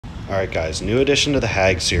Alright guys, new addition to the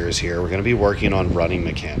H.A.A.G series here. We're going to be working on running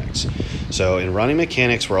mechanics. So in running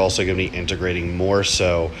mechanics, we're also going to be integrating more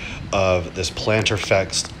so of this plantar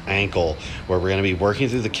flexed ankle, where we're going to be working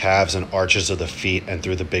through the calves and arches of the feet and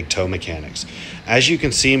through the big toe mechanics. As you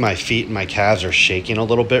can see, my feet and my calves are shaking a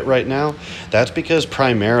little bit right now. That's because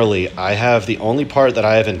primarily I have the only part that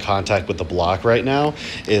I have in contact with the block right now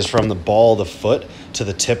is from the ball of the foot to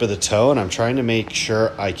the tip of the toe, and I'm trying to make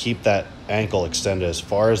sure I keep that ankle extended as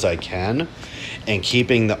far as I can and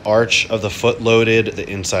keeping the arch of the foot loaded, the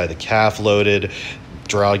inside of the calf loaded,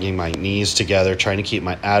 dragging my knees together, trying to keep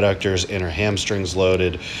my adductors, inner hamstrings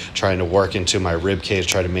loaded, trying to work into my rib cage,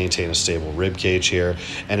 try to maintain a stable rib cage here,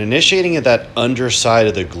 and initiating at that underside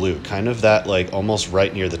of the glute, kind of that like almost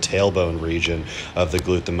right near the tailbone region of the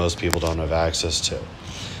glute that most people don't have access to.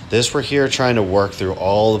 This we're here trying to work through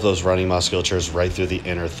all of those running musculatures right through the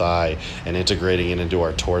inner thigh and integrating it into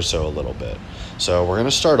our torso a little bit. So we're going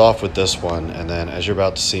to start off with this one, and then as you're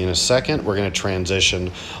about to see in a second, we're going to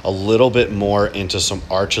transition a little bit more into some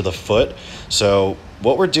arch of the foot. So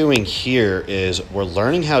what we're doing here is we're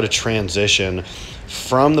learning how to transition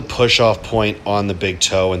from the push-off point on the big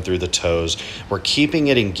toe and through the toes. We're keeping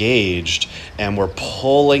it engaged and we're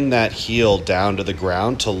pulling that heel down to the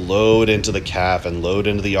ground to load into the calf and load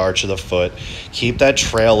into the arch of the foot. Keep that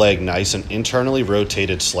trail leg nice and internally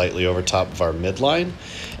rotated slightly over top of our midline.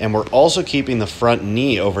 And we're also keeping the front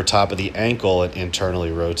knee over top of the ankle and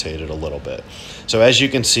internally rotated a little bit. So as you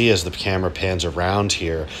can see, as the camera pans around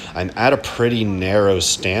here, I'm at a pretty narrow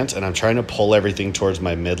stance and I'm trying to pull everything towards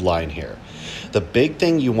my midline here. The big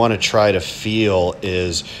thing you want to try to feel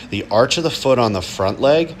is the arch of the foot on the front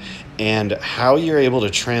leg and how you're able to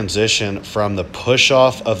transition from the push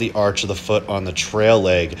off of the arch of the foot on the trail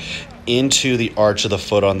leg into the arch of the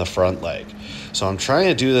foot on the front leg. So I'm trying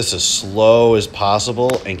to do this as slow as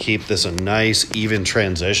possible and keep this a nice even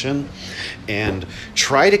transition and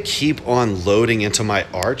try to keep on loading into my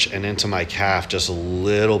arch and into my calf just a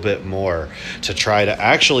little bit more to try to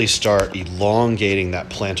actually start elongating that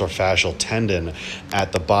plantar fascial tendon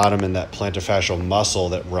at the bottom and that plantar fascial muscle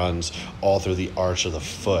that runs all through the arch of the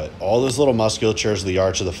foot. All those little musculatures of the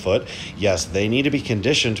arch of the foot, yes, they need to be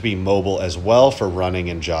conditioned to be mobile as well for running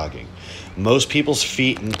and jogging. Most people's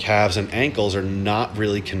feet and calves and ankles are not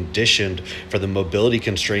really conditioned for the mobility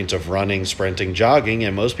constraints of running, sprinting, jogging,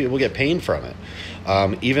 and most people get pain from it.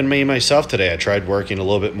 Even me, myself today, I tried working a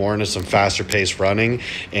little bit more into some faster paced running,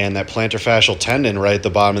 and that plantar fascial tendon right at the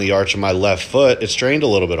bottom of the arch of my left foot, it strained a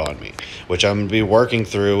little bit on me, which I'm going to be working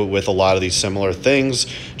through with a lot of these similar things,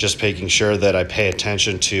 just making sure that I pay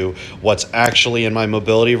attention to what's actually in my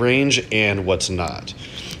mobility range and what's not,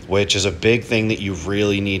 which is a big thing that you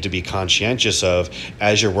really need to be conscientious of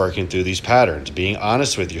as you're working through these patterns. Being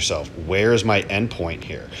honest with yourself. Where is my endpoint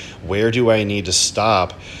here? Where do I need to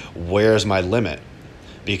stop? Where is my limit?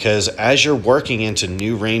 Because as you're working into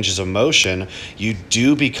new ranges of motion, you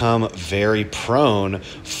do become very prone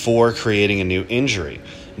for creating a new injury.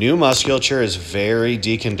 New musculature is very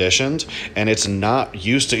deconditioned and it's not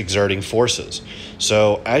used to exerting forces.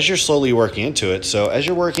 So as you're slowly working into it, so as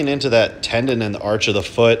you're working into that tendon and the arch of the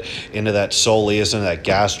foot, into that soleus, into that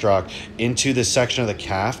gastroc, into this section of the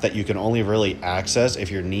calf that you can only really access if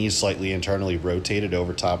your knee's slightly internally rotated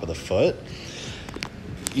over top of the foot.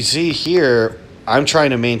 You see here, I'm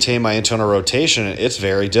trying to maintain my internal rotation and it's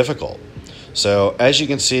very difficult. So as you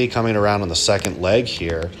can see coming around on the second leg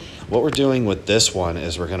here, what we're doing with this one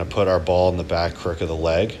is we're going to put our ball in the back crook of the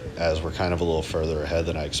leg, as we're kind of a little further ahead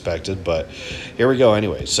than I expected, but here we go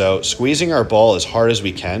anyway. So squeezing our ball as hard as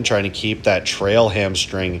we can, trying to keep that trail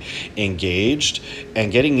hamstring engaged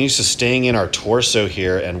and getting used to staying in our torso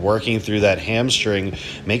here and working through that hamstring,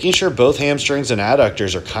 making sure both hamstrings and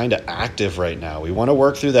adductors are kind of active right now. We want to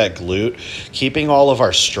work through that glute, keeping all of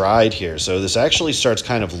our stride here. So this actually starts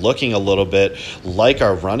kind of looking a little bit like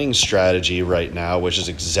our running strategy right now, which is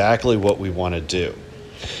exactly what we want to do.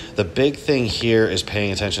 The big thing here is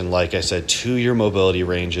paying attention, like I said, to your mobility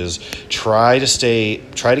ranges. Try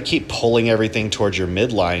to keep pulling everything towards your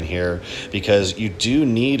midline here, because you do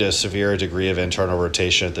need a severe degree of internal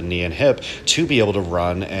rotation at the knee and hip to be able to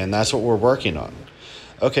run, and that's what we're working on.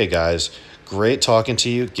 Okay, guys, great talking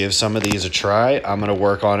to you. Give some of these a try. I'm going to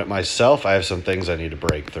work on it myself. I have some things I need to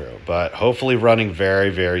break through, but hopefully running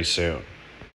very, very soon.